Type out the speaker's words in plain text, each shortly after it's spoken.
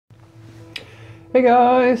Hey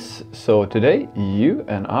guys! So today you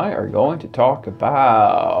and I are going to talk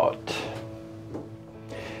about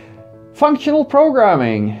functional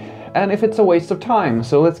programming and if it's a waste of time.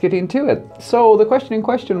 So let's get into it. So the question in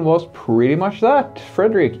question was pretty much that.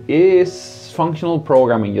 Frederick, is functional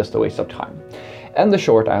programming just a waste of time? And the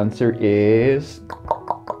short answer is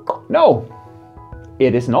no,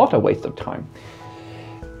 it is not a waste of time.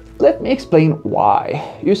 Let me explain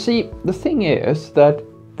why. You see, the thing is that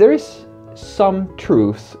there is some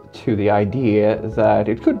truth to the idea that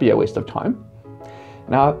it could be a waste of time.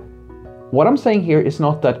 Now, what I'm saying here is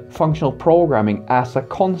not that functional programming as a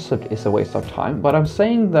concept is a waste of time, but I'm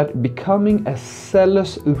saying that becoming a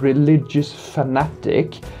zealous religious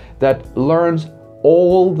fanatic that learns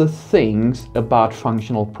all the things about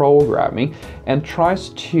functional programming and tries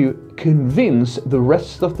to convince the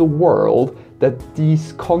rest of the world that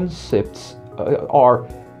these concepts are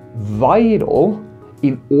vital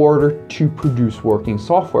in order to produce working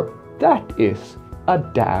software, that is a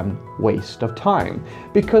damn waste of time,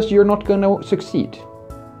 because you're not going to succeed.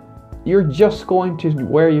 You're just going to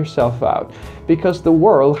wear yourself out, because the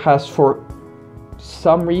world has, for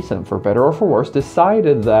some reason, for better or for worse,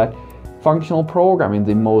 decided that functional programming,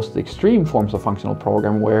 the most extreme forms of functional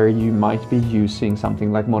programming, where you might be using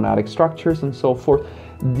something like monadic structures and so forth,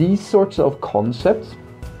 these sorts of concepts,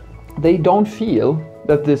 they don't feel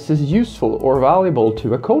that this is useful or valuable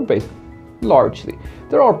to a code base, largely.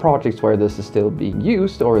 There are projects where this is still being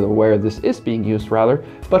used, or where this is being used rather,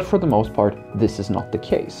 but for the most part this is not the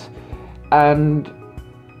case. And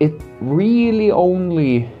it really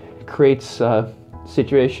only creates a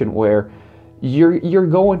situation where you're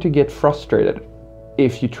going to get frustrated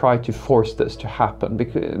if you try to force this to happen,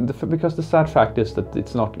 because the sad fact is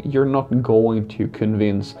that you're not going to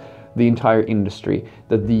convince the entire industry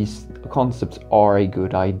that these concepts are a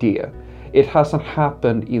good idea. It hasn't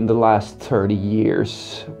happened in the last 30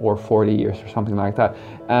 years or 40 years or something like that,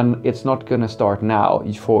 and it's not gonna start now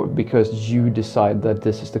because you decide that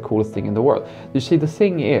this is the coolest thing in the world. You see, the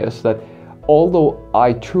thing is that although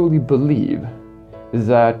I truly believe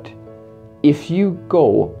that if you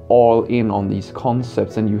go all in on these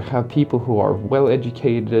concepts and you have people who are well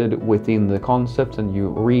educated within the concepts and you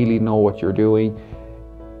really know what you're doing,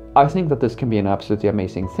 I think that this can be an absolutely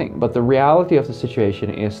amazing thing. But the reality of the situation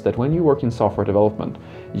is that when you work in software development,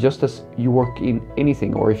 just as you work in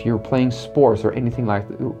anything, or if you're playing sports or anything like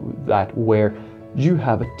that, where you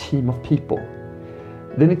have a team of people,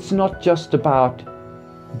 then it's not just about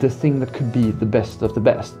the thing that could be the best of the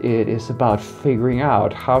best. It is about figuring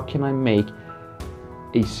out how can I make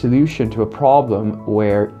a solution to a problem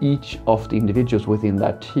where each of the individuals within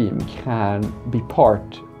that team can be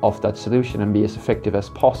part of that solution and be as effective as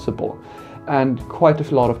possible. And quite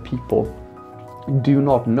a lot of people do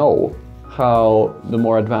not know how the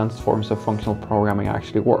more advanced forms of functional programming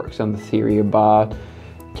actually works, and the theory about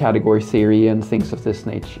category theory and things of this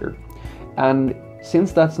nature. And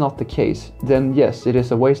since that's not the case, then yes, it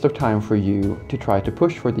is a waste of time for you to try to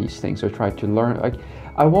push for these things or try to learn.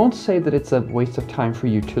 I won't say that it's a waste of time for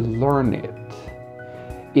you to learn it,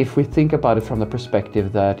 if we think about it from the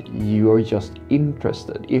perspective that you're just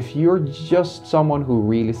interested. If you're just someone who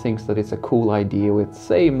really thinks that it's a cool idea with,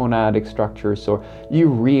 say, monadic structures, or you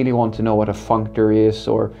really want to know what a functor is,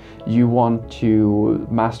 or you want to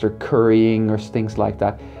master currying or things like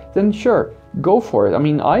that, then sure, go for it. I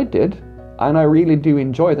mean, I did, and I really do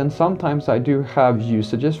enjoy it, and sometimes I do have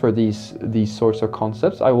usages for these sorts of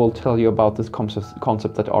concepts. I will tell you about this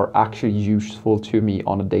concept that are actually useful to me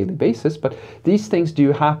on a daily basis, but these things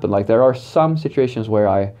do happen. Like, there are some situations where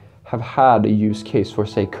I have had a use case for,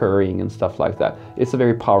 say, currying and stuff like that. It's a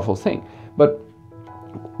very powerful thing. But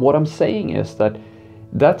what I'm saying is that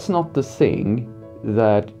that's not the thing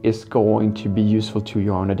that is going to be useful to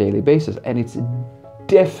you on a daily basis, and it's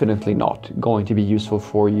definitely not going to be useful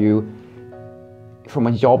for you from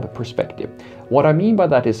a job perspective. What I mean by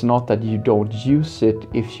that is not that you don't use it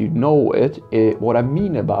if you know it. What I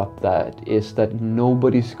mean about that is that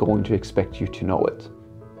nobody's going to expect you to know it,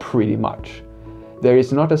 pretty much. There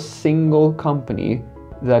is not a single company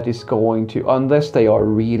that is going to, unless they are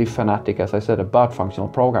really fanatic, as I said, about functional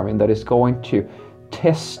programming, that is going to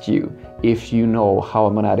test you if you know how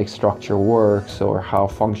a monadic structure works, or how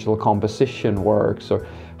functional composition works, or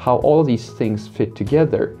how all these things fit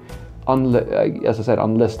together. As I said,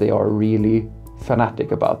 unless they are really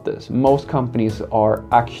fanatic about this. Most companies are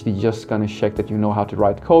actually just going to check that you know how to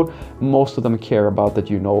write code. Most of them care about that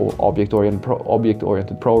you know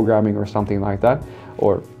object-oriented programming or something like that,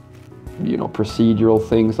 or procedural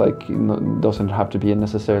things, like doesn't have to be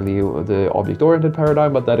necessarily the object-oriented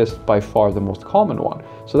paradigm, but that is by far the most common one.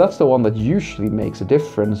 So that's the one that usually makes a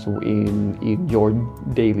difference in your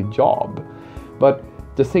daily job. But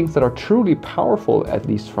the things that are truly powerful, at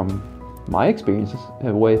least from my experiences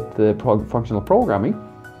with the functional programming,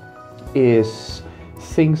 is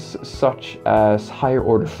things such as higher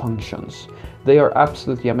order functions. They are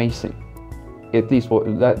absolutely amazing. At least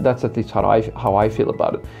that's at least how I feel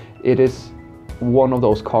about it. It is one of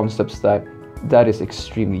those concepts that is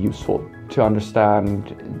extremely useful to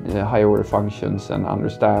understand higher order functions and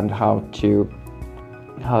understand how to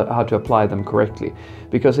apply them correctly,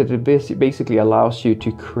 because it basically allows you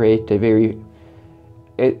to create a very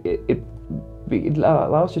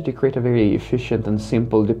allows you to create a very efficient and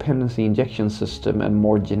simple dependency injection system and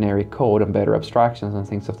more generic code and better abstractions and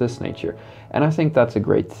things of this nature. And I think that's a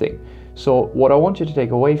great thing. So what I want you to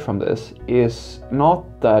take away from this is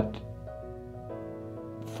not that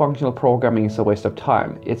functional programming is a waste of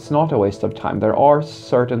time. It's not a waste of time. There are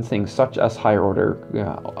certain things such as higher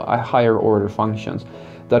order functions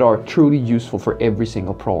that are truly useful for every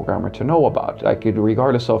single programmer to know about. Like,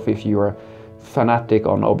 regardless of if you're fanatic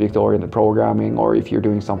on object-oriented programming or if you're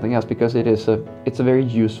doing something else, because it's a very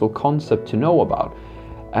useful concept to know about,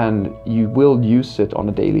 and you will use it on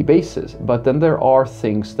a daily basis. But then there are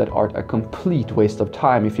things that are a complete waste of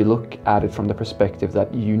time if you look at it from the perspective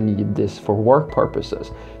that you need this for work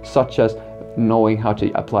purposes, such as knowing how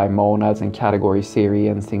to apply monads and category theory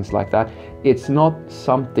and things like that. It's not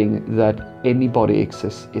something that anybody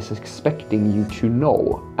is expecting you to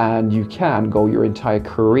know, and you can go your entire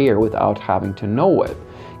career without having to know it.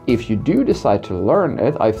 If you do decide to learn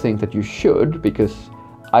it, I think that you should, because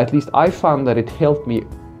at least I found that it helped me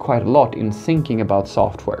quite a lot in thinking about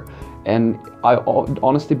software. And I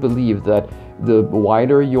honestly believe that the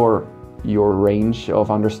wider your range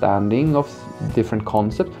of understanding of different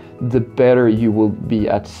concepts, the better you will be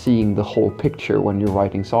at seeing the whole picture when you're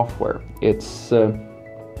writing software. It's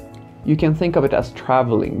you can think of it as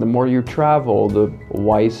traveling. The more you travel, the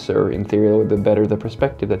wiser, in theory, the better the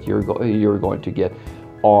perspective that you're going to get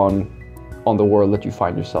on the world that you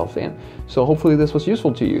find yourself in. So hopefully this was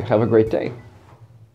useful to you. Have a great day.